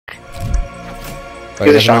But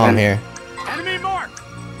he doesn't know I'm here. Enemy mark.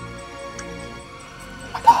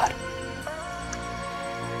 Oh my god.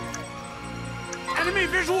 Enemy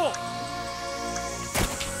visual.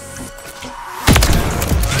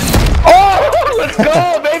 Oh, let's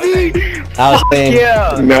go, baby! That was clean.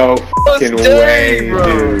 Yeah. No fucking way,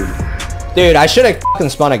 bro. dude. Dude, I should have fucking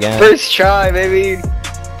spun again. First try, baby.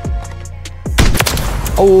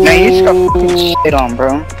 Oh. Man, you just got fucking shit on,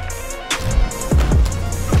 bro.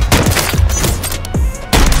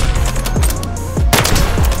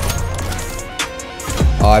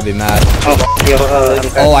 Oh, I'd be mad. Oh,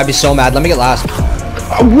 Oh, I'd be so mad. Let me get last.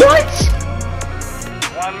 What?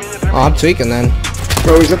 Oh, I'm tweaking then.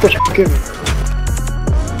 Bro, he's at the fucking...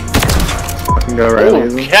 Fucking go,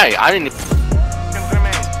 Rileyizm. Okay, I didn't.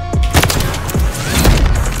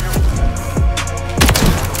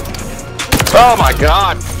 Oh my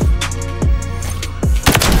god.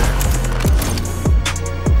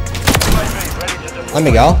 Let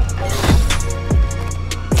me go.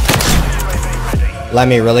 Let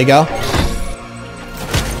me really go.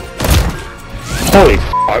 Holy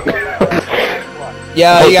fuck.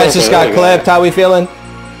 Yeah, you guys just got clipped. How we feeling?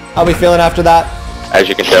 How we feeling after that? As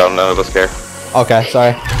you can tell, none of us care. Okay,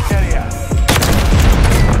 sorry.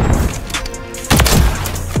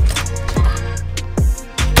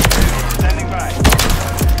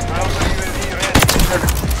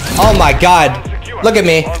 Oh my god. Look at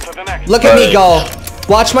me. Look at me go.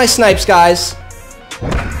 Watch my snipes, guys.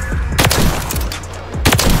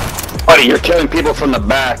 Buddy, you're killing people from the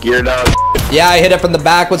back. You're dog. Yeah, I hit it from the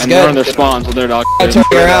back. What's And they're on good? their spawn, so they're not. Try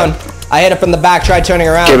turning around. I hit it from the back. Try turning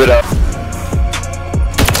around. Give it up.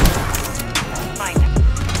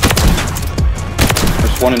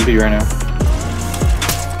 There's one in B right now.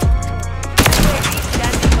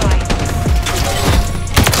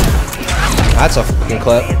 That's a fucking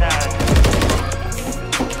clip.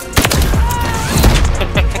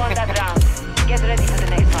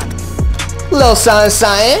 Little sign.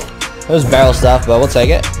 It was barrel stuff, but we'll take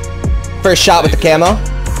it. First shot with the camo.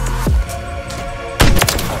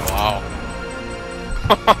 Wow.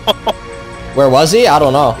 Where was he? I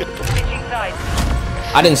don't know.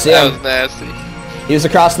 I didn't see him. That was nasty. He was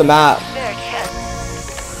across the map.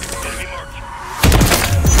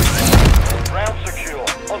 Round secure.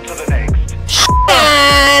 On to the next.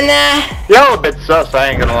 Y'all a bit sus, I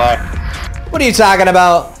ain't gonna lie. What are you talking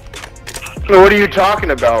about? What are you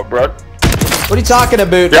talking about, bro? What are you talking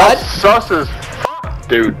about, Y'all bud? sus as fuck,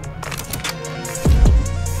 dude.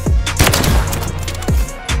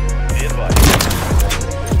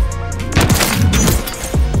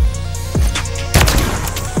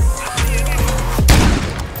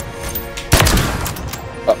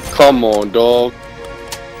 Come on, dog.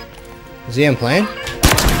 Is he in plane?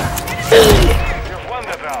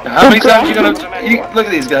 How many times you gonna? Look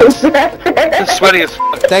at these guys. They're sweaty as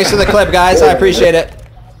fuck. Thanks for the clip, guys. I appreciate it.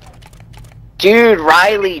 dude,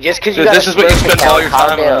 Riley, just because you Dude, got this is what you spend all your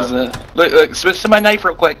time on, isn't it? Look, switch to my knife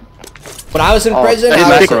real quick. When I was in prison, They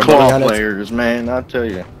I make was claw players, man, I'll tell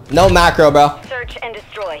you. no macro, bro. Search and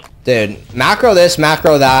destroy. Dude, macro this,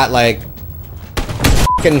 macro that, like,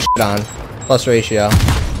 fucking shit on. Plus ratio.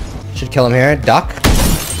 Should kill him here. Duck.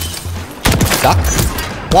 Duck.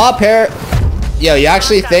 Flop here. Yo, you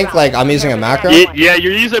actually think, like, I'm using a macro? Yeah,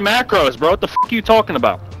 you're using macros, bro. What the f*** are you talking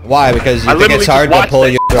about? Why? Because you I think it's literally hard just to pull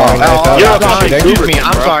watched your it. throwing knife out Yeah, after sorry, shooting? excuse me,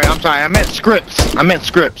 I'm sorry, I meant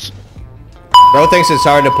scripts. Bro thinks it's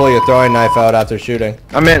hard to pull your throwing knife out after shooting.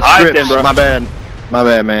 I meant Alright scripts, then, bro. my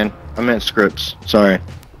bad, man. I meant scripts, sorry.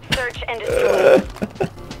 Search and destroy.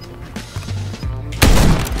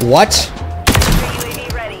 What?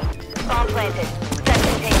 UAV ready. Bomb planted. Set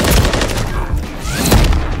containment.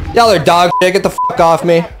 Y'all are dog shit. Get the fuck off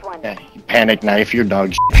me. Yeah, you panic knife, you're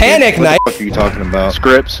dog shit. Panic knife? What the fuck are you talking about?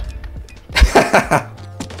 Scripts?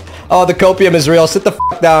 Oh, the copium is real. Sit the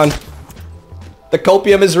fuck down. The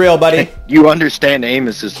copium is real, buddy. You understand aim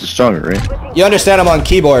assist is stronger, right? You understand I'm on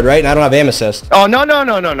keyboard, right? And I don't have aim assist. Oh, no.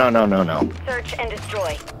 Search and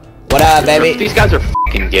destroy. What up, baby? These guys are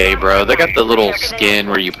f***ing gay, bro. They got the little skin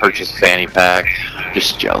where you purchase fanny pack.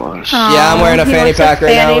 Just jealous. Yeah, I'm wearing a fanny pack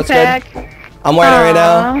right now. What's good? I'm wearing it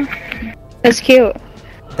right now. That's cute.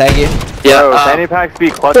 Thank you. Yeah, fanny packs be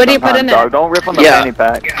clutch What do you put in it? Don't rip on the Yeah. fanny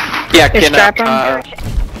pack. yeah, Your can strap on?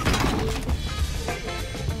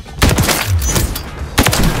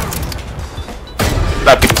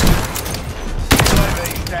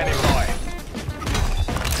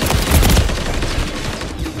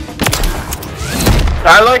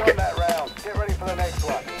 I like it. Get ready for the next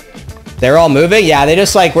one. They're all moving? Yeah, they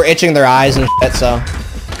just like were itching their eyes and shit, so.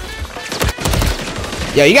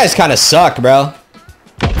 Yo, you guys kind of suck, bro.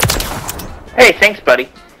 Hey, thanks, buddy.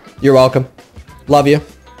 You're welcome. Love you.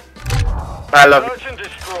 I love you. Search and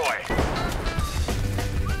destroy.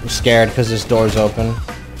 I'm scared because this door's open.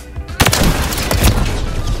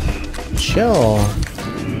 Chill.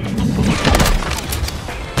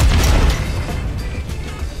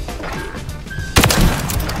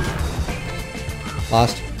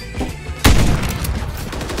 Lost.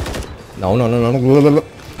 No.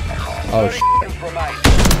 Oh, shit. Seconds remain.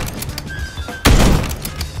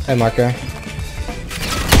 Hey, marker.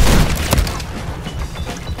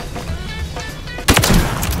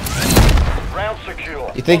 Round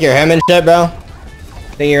secure. You think you're him and shit, bro?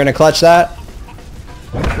 Think you're gonna clutch that?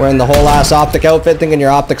 Wearing the whole ass optic outfit, thinking you're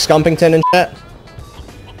optic Scumpington and shit?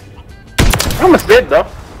 I almost did though.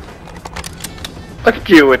 Look at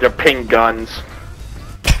you with your pink guns.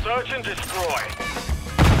 Search and destroy.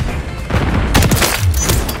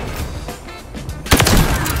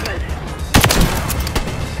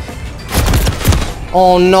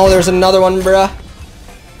 Oh no, there's another one, bruh.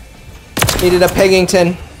 Needed a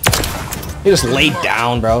Peggington. He just laid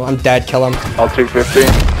down, bro. I'm dead, kill him. L250.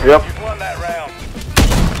 Yep. You've won that round.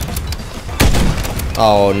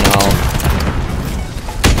 Oh no.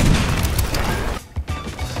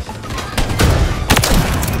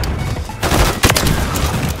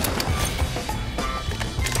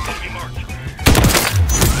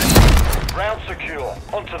 Round secure.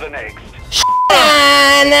 On to the next.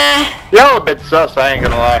 Y'all a bit sus, I ain't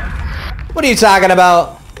gonna lie. What are you talking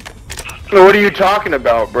about? What are you talking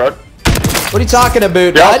about, bro? What are you talking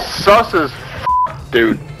about, Y'all bud? sus as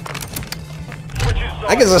dude. Switches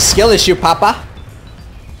I guess it's a skill issue, papa.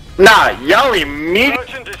 Nah, y'all immediately.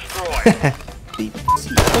 Search and destroy.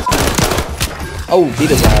 Oh, beat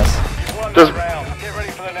his ass. You've won Just- that round. Get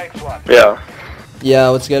ready for the next one. Yeah. Yeah,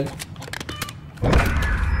 what's good?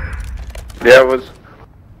 Yeah, it was.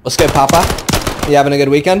 What's good, papa? You having a good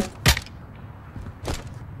weekend?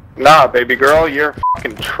 Nah, baby girl, you're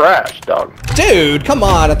fucking trash, dog. Dude, come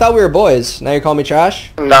on. I thought we were boys. Now you're calling me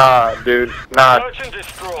trash? Nah, dude. Nah. Search and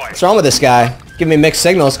destroy. What's wrong with this guy? Give me mixed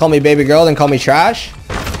signals. Call me baby girl, then call me trash?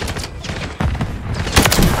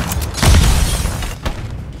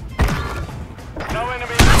 No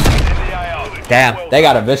enemy in the AO. Damn, they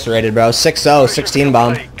got eviscerated, bro. 6-0, 16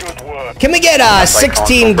 bomb. Good work. Can we get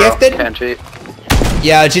 16 gifted? Can't cheat.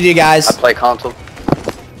 Yeah, what'd you do, guys? I play console.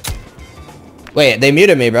 Wait, they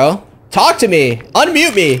muted me, bro. Talk to me.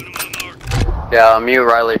 Unmute me. Yeah, I'm you,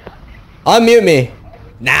 Riley. Unmute me.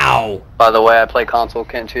 Now. By the way, I play console.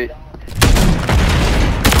 Can't cheat.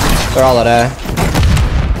 They're all at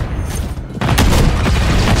A.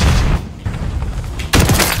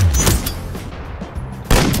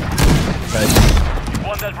 You've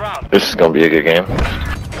won that round. This is gonna be a good game.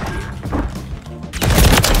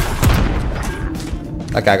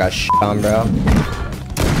 That guy got shit on, bro.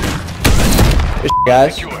 Good shit,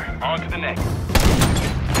 guys. Secure. On to the next.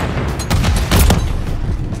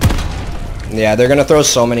 Yeah, they're gonna throw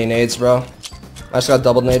so many nades, bro. I just got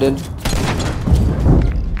double naded.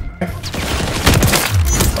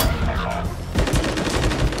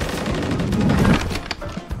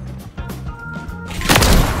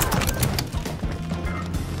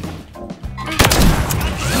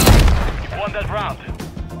 You've won that round.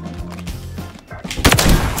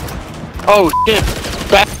 Oh shit!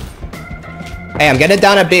 Back. Hey, I'm getting it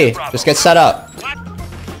down at B. Just get set up.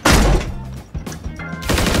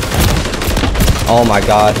 Oh my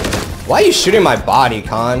god. Why are you shooting my body,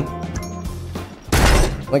 Con?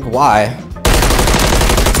 Like, why?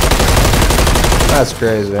 That's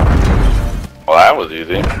crazy. Well, that was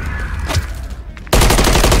easy.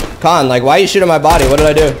 Con, like, why are you shooting my body? What did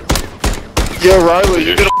I do? Yo, Riley,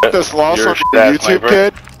 you gonna put this loss You're on a your shit-ass YouTube, sniper.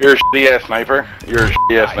 kid? You're a shitty ass sniper. You're a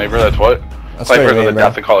shitty ass sniper. That's what. That's Snipers pretty are the mean, bro.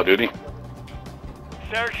 death of Call of Duty.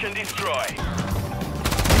 Search and destroy.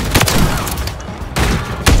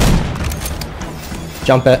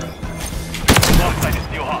 Jump it. Bomb site is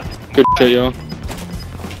still hot. Good shit, yo.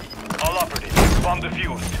 All operatives. Bomb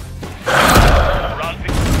defused. Round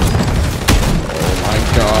six. My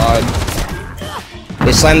god.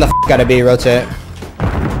 They slammed the f out of B, rotate.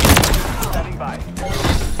 Standing by.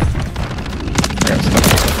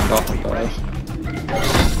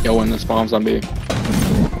 Yo, when this bomb's on B.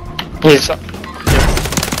 Please. You've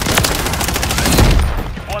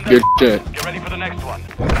won that Good round. shit. Get ready for the next one.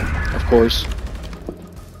 Of course.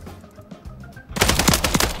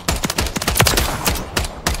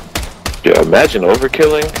 Yeah, imagine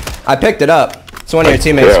overkilling. I picked it up. It's one of your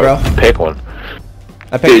teammates, bro. Pick one.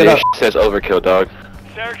 I picked it up. Says overkill, dog.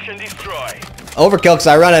 Search and destroy. Overkill because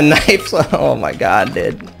I run a knife. So, oh my god,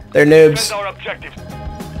 dude. They're Defend noobs. our objectives.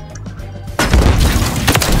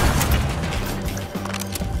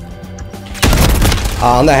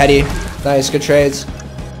 On the heady. Nice, good trades.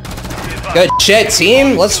 Good shit,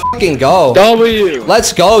 team. Let's fucking go. W.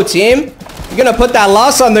 Let's go, team. You're gonna put that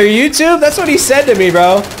loss on their YouTube? That's what he said to me,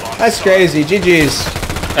 bro. That's crazy. GG's.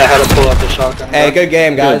 I had to pull out the shotgun. Hey, good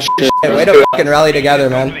game, guys. Good shit. Way to fucking rally together,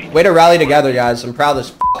 man. Way to rally together, guys. I'm proud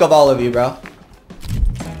as fuck of all of you, bro.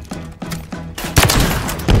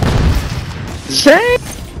 Zay.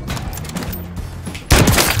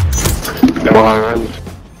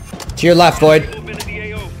 To your left, Void.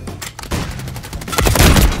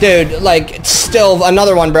 Dude, like, it's still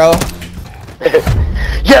another one, bro.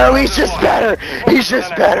 Yo, he's just better. He's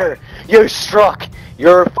just better. Yo, Struck,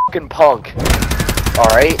 you're a fucking punk.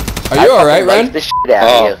 Alright? Are you alright, like Ren? the shit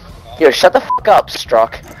out of you. Yo, shut the fuck up,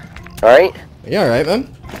 Struck. Alright? Are you alright, man?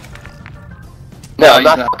 No, I'm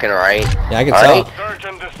not fucking alright. Yeah, I can Alright?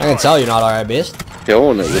 tell. I can tell you're not alright, beast.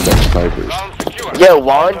 Killing it with those snipers. Yo,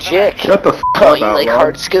 Juan Jick. Shut the fuck Oh, up, you like Outlaw.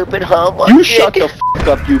 hard scooping, huh? Juan You Jick? shut the fuck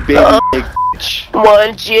up, you baby bitch.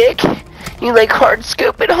 Juan Jick. You like hard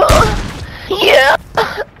scooping, huh? Yeah.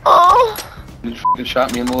 Oh. You fucking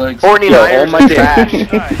shot me in the legs. 49ers my dick. trash.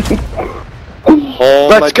 Oh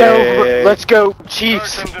Let's go. Let's go,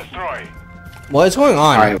 Chiefs. Search and destroy. What is going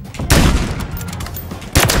on? Alright.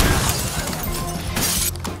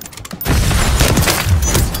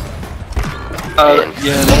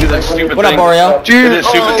 Yeah, they do that stupid What up, thing. Oreo? They do that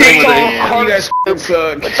stupid thing where they, you guys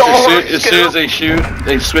as soon as they shoot,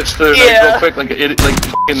 they switch to their legs Yeah. real quick, like an idiot, like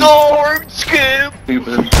fucking Sword scoop.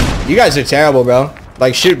 stupid. You guys are terrible, bro.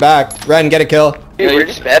 Like, shoot back. Ren, get a kill. Dude, we're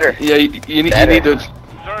just better. Yeah, you need to.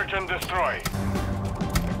 Search and destroy.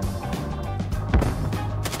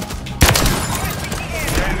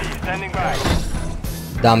 Enemy standing by.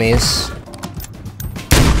 Dummies.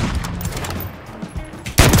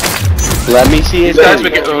 Let me see his These guys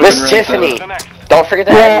would get owned Miss in ranked. Tiffany, The next. don't forget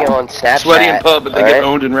to add me on Snapchat. Sweaty in pub, but they get alright?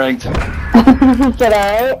 owned and ranked. Should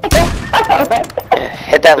I?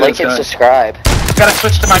 Hit that link and guy. subscribe. Gotta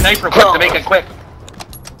switch to my knife real quick to make it quick.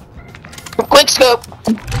 Quick scope.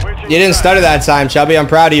 You didn't stutter that time, Chubby. I'm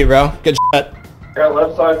proud of you, bro. Good shit.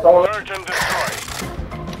 Search and destroy.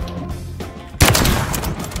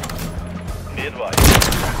 Be advised.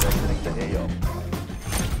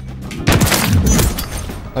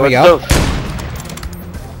 There we go.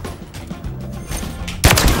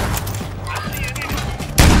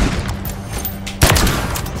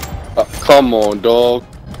 Come on, dog.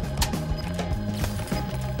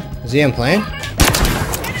 Is he in plane? You've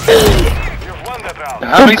won the round.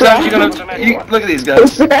 How many times you gonna? Look at these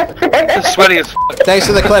guys. They're sweaty as fuck. Thanks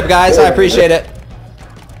for the clip, guys. I appreciate it.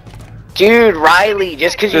 Dude, Riley,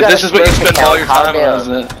 just because you Dude, got this is what you spend all your time on,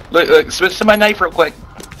 isn't it? Look, switch to my knife real quick.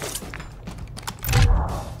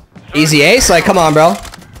 Easy ace? Like, come on, bro.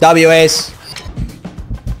 W ace.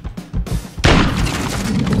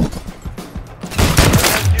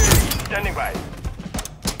 Standing by.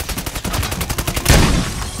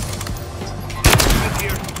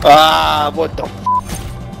 Ah, what the f?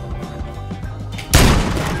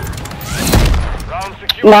 Round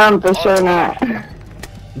secure. No, I'm for sure not.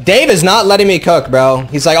 Dave is not letting me cook, bro.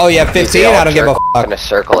 He's like, oh, you have 15? I don't give a fuck. In a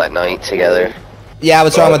circle at night together. Yeah,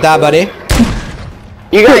 what's wrong with that, buddy?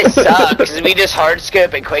 You guys suck, because we just hard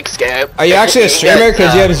scope and quick scope. Are you actually a You guys streamer?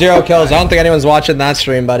 Because you suck. have 0 kills. I don't think anyone's watching that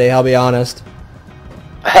stream, buddy. I'll be honest.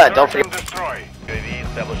 Don't Search forget. and destroy. UAV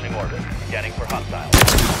establishing order. Scanning for hostiles.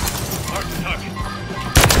 Mark target.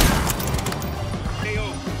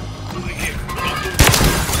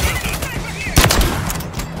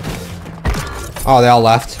 Oh, they all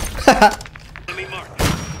left. Enemy marked.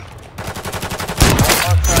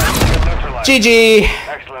 Hostiles neutralized. GG.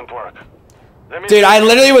 Excellent work. Dude, I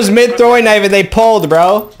literally was mid-throwing knife and they pulled,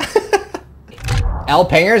 bro. L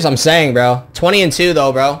pingers? I'm saying, bro. 20 and 2,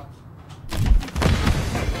 though, bro.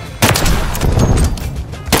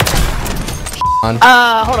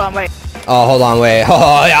 Hold on, wait. Oh, hold on, wait.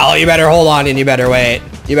 Oh, yeah, you better hold on and you better wait.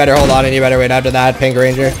 You better hold on and you better wait after that, Pink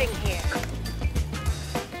Ranger.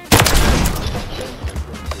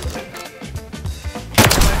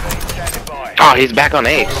 Oh, he's back on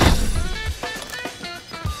A.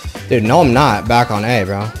 Dude, no, I'm not. Back on A,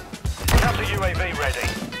 bro. Counter UAV ready.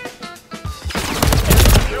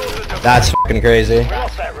 That's fucking crazy.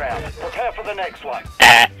 Lost that round. Prepare for the next one.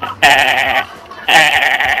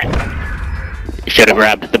 You should have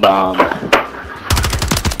grabbed the bomb.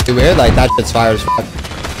 Too weird, like that shit's fire as fuck.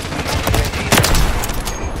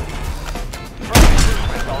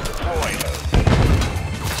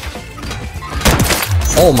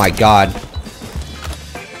 Oh my god.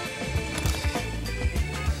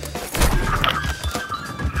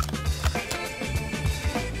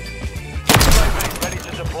 Ready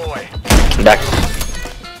to deploy. Back.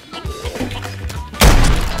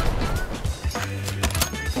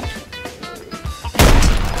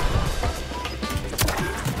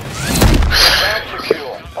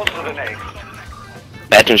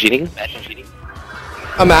 Imagine cheating.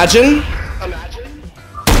 Imagine.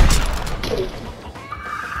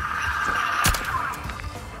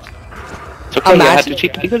 It's okay, you have to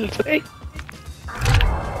cheat to be good, it's okay.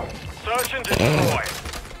 Search and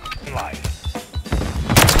destroy.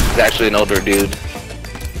 Life. He's actually an older dude.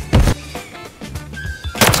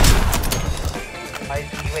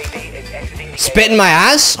 Spit in my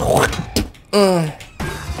ass?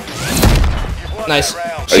 Nice.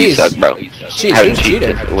 Oh, you Jeez. suck, bro. Jeez, How who's to cheat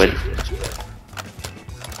cheating? win.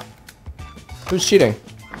 Who's cheating?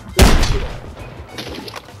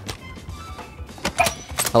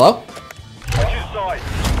 Hello?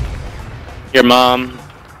 Your mom.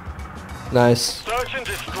 Nice. Search and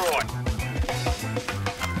destroy.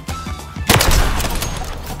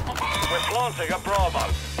 We're planting a Bravo.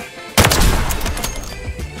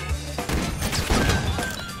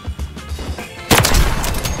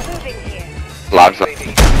 Logs up.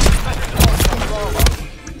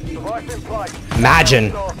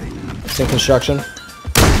 Imagine. It's in construction.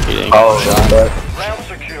 Oh, Round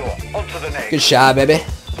secure. On to the next. Good shot, baby.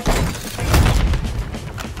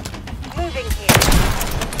 Moving here.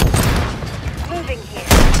 Moving here.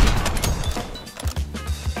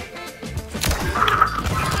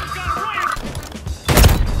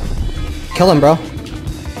 Kill him, bro.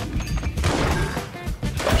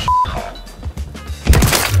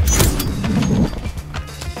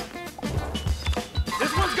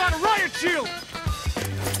 This one's got a riot shield.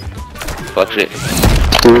 fuck it.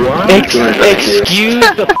 Excuse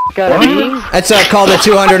the fuck out of me? That's called a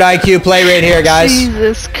 200 IQ play rate here, guys.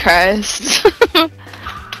 Jesus Christ.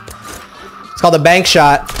 It's called a bank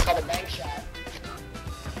shot.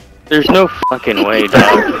 There's no fucking way,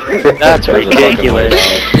 dog. That's ridiculous.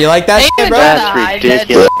 You like that shit, bro? That's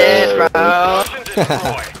ridiculous. Bro. Search and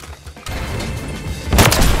destroy.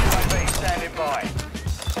 UAV standing by.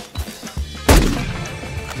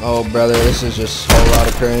 Oh, brother, this is just a whole lot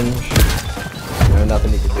of cringe. There's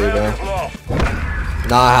nothing you can do, Round bro. lost.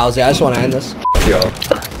 Nah, Halsey, I just want to end this. Yo,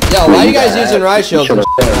 why are you guys using riot shields and shit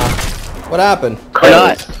now? What happened? We're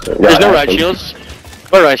not. There's no riot shields.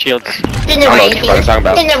 What riot shields? In the rain shield.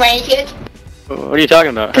 In the rain shield. What are you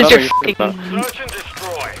talking about? Cause I you're don't know what fucking... Search and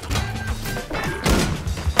destroy.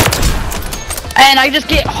 And I just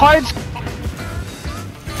get hard...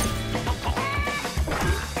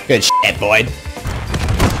 Good shit, Boyd.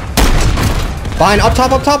 Fine, up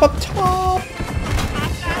top, up top, up top.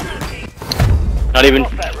 Not even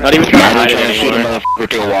trying to hide it anymore.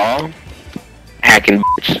 With your wall. Hacking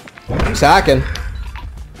bitch. Who's hacking?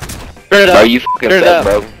 Turn it Bro, up. you fucking Turn it fed, up.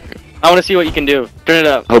 bro. I want to see what you can do. Turn it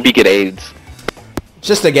up. Hope you get AIDS. It's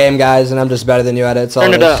just a game, guys, and I'm just better than you at it. It's all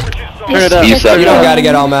Turn it is. up. Turn it up. You suck. You don't gotta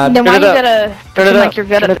get all mad. Then why Turn you it up. gotta... Turn it like up. you're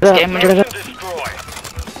good at this game? Search and destroy.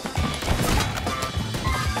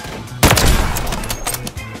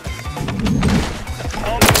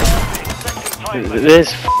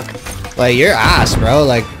 This Like, your ass, bro.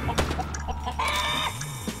 Like,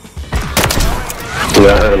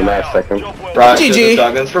 Yeah, in the last second. GG.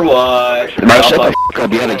 Shotguns for what? Bro, shut the fuck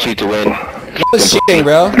up. You had to cheat to win. who's cheating,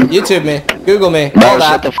 bro? YouTube me. Google me. Bro, All shut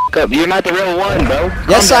that. the fuck up. You're not the real one, bro.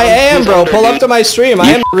 Yes, Calm I down. am, Who's bro. older, Pull up dude? to my stream. I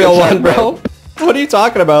You am the real shut one, up, bro. What are you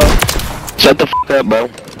talking about? Shut the fuck up, bro.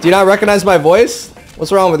 Do you not recognize my voice?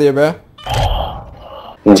 What's wrong with you, bro?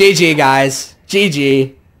 GG, guys.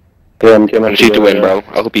 GG. I'm cheat to win, bro.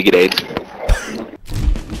 I hope you get AIDS.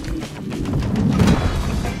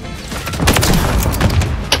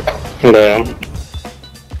 Yeah.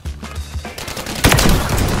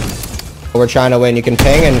 We're trying to win. You can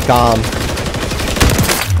ping and calm.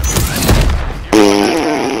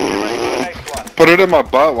 Put it in my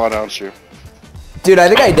butt, why don't you? Dude, I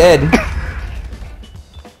think I did.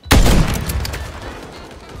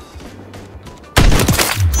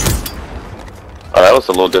 Oh, that was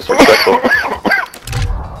a little disrespectful.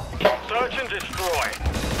 Search and destroy.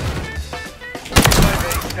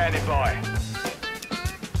 UAV standing by.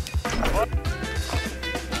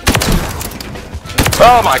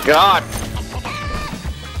 Oh my god!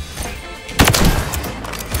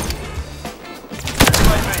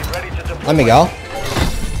 UAV ready to deploy. Let me go.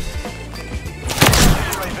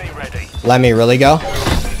 UAV ready. Let me really go.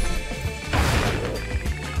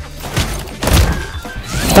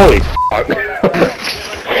 Holy fuck.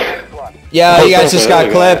 Yeah, you guys just got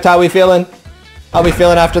clipped. How we feeling? How we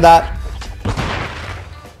feeling after that?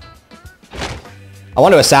 I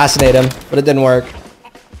want to assassinate him, but it didn't work.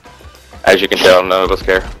 As you can tell, none of us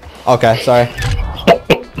care. Okay, sorry.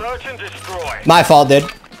 Search and destroy. My fault, dude.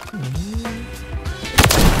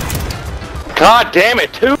 God damn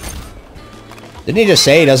it, two! Didn't he just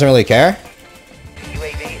say he doesn't really care?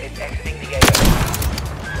 UAV is exiting the area.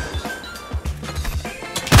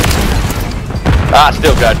 I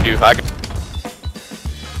still got you.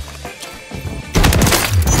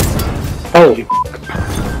 Holy.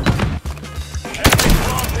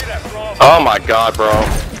 Oh my god, bro.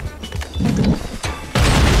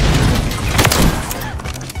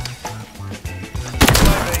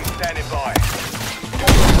 Standing by.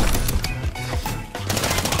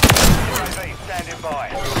 Standing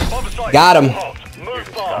by. Got him. Move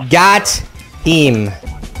fast. Got him.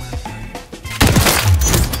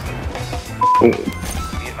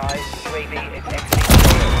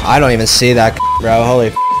 I don't even see that, bro. Holy.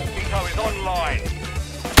 Eco is online.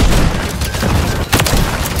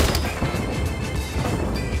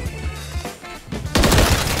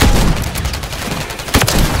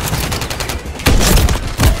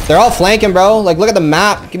 They're all flanking, bro. Like, look at the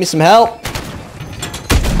map. Give me some help.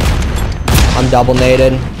 I'm double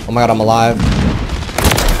naded. Oh my god, I'm alive.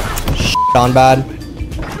 Shit on bad.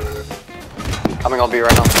 Coming on B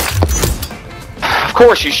right now. Of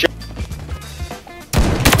course you should.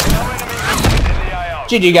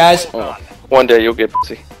 GG, guys. One day you'll get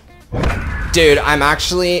pussy. Dude, I'm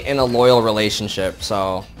actually in a loyal relationship,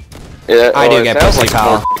 so... Yeah, I do it get sounds pussy, like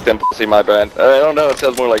pal. more than pussy, my bad. I don't know, it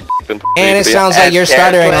sounds more like than pussy. And it to be sounds like honest. you're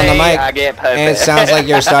stuttering on the mic. I get pussy. And it sounds like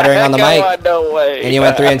you're stuttering on the Come mic. on, no way. And you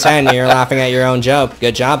went 3 and 10, and you're laughing at your own joke.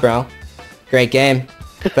 Good job, bro. Great game.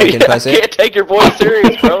 Fucking Yeah, pussy. I can't take your voice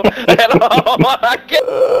serious, bro. At all. I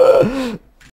can't.